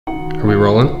we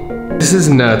rolling? This is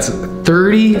nuts.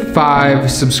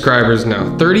 35 subscribers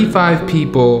now. 35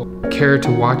 people care to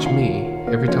watch me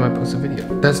every time I post a video.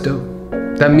 That's dope.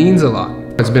 That means a lot.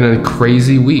 It's been a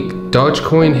crazy week.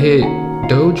 Dogecoin hit,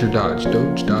 Doge or Dodge?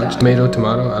 Doge, Dodge, tomato,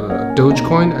 tomato, I don't know.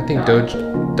 Dogecoin, I think Doge,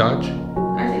 Dodge?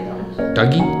 I say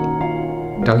Dodge.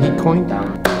 Dougie? Dougie coin?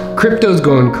 Crypto's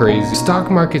going crazy.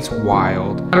 Stock market's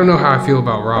wild. I don't know how I feel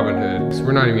about Robinhood, so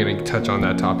we're not even gonna touch on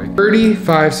that topic.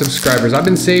 35 subscribers. I've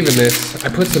been saving this. I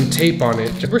put some tape on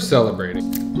it. We're celebrating.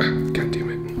 God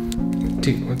damn it.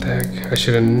 Dude, what the heck? I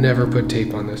should have never put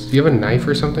tape on this. Do you have a knife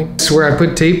or something? I swear I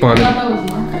put tape on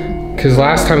it. Because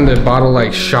last time the bottle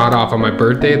like shot off on my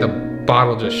birthday, the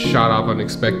bottle just shot off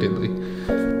unexpectedly.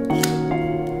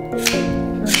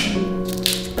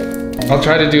 I'll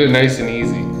try to do it nice and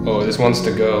easy. Oh, this wants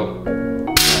to go.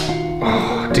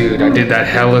 Oh, dude, I did that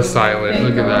hella silent.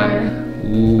 Look at that.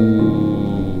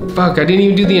 Ooh. Fuck, I didn't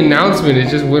even do the announcement. It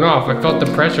just went off. I felt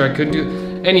the pressure. I couldn't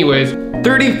do. Anyways,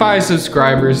 35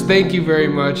 subscribers. Thank you very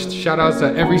much. Shout outs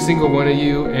to every single one of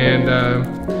you.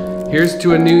 And here's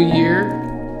to a new year.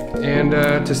 And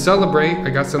to celebrate,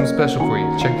 I got something special for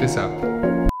you. Check this out.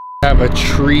 I have a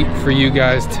treat for you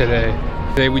guys today.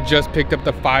 Today we just picked up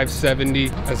the 570.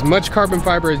 As much carbon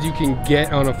fiber as you can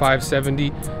get on a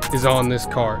 570 is on this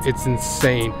car. It's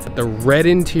insane. The red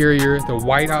interior, the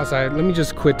white outside. Let me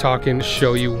just quit talking to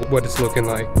show you what it's looking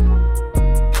like.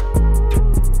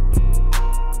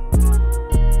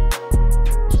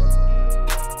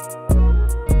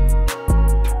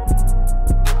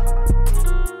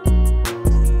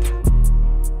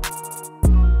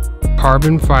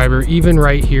 Carbon fiber, even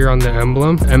right here on the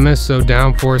emblem, MSO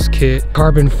downforce kit,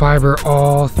 carbon fiber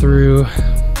all through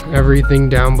everything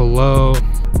down below,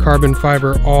 carbon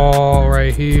fiber all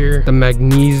right here, the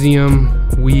magnesium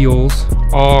wheels,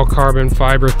 all carbon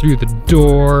fiber through the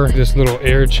door, this little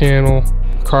air channel,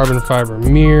 carbon fiber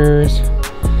mirrors,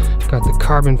 got the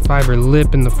carbon fiber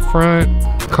lip in the front,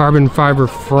 carbon fiber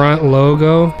front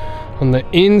logo on the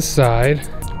inside,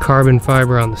 carbon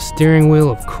fiber on the steering wheel,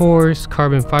 of course,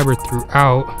 carbon fiber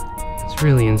throughout. It's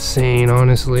really insane,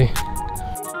 honestly.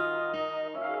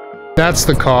 That's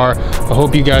the car. I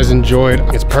hope you guys enjoyed.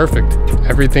 It's perfect.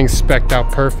 Everything's spec'd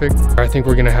out perfect. I think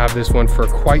we're gonna have this one for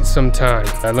quite some time.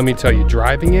 Let me tell you,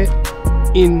 driving it,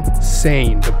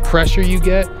 insane. The pressure you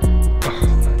get,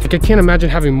 like I can't imagine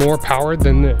having more power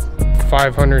than this.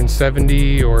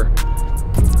 570 or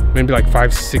maybe like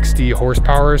 560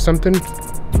 horsepower or something.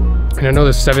 And I know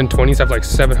the 720s have like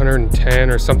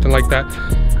 710 or something like that.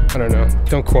 I don't know,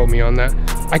 don't quote me on that.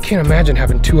 I can't imagine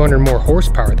having 200 more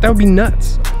horsepower. That would be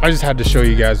nuts. I just had to show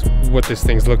you guys what this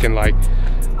thing's looking like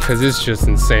because it's just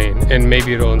insane. And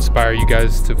maybe it'll inspire you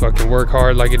guys to fucking work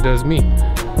hard like it does me.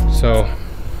 So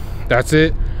that's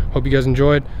it. Hope you guys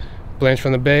enjoyed. Blanche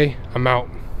from the Bay, I'm out.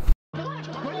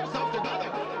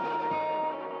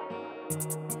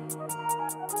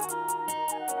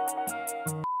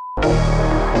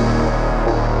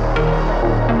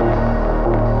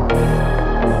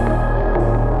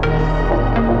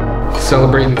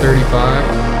 Celebrating 35.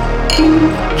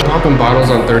 Popping bottles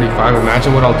on 35.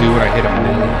 Imagine what I'll do when I hit 1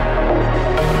 million.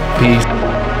 Peace.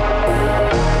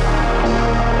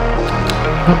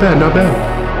 Not bad, not bad.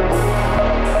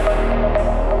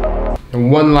 And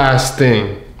one last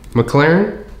thing.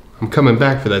 Mclaren, I'm coming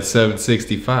back for that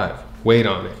 765. Wait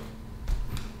on it.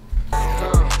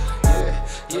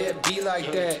 Yeah, be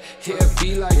like that. Yeah,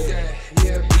 be like that.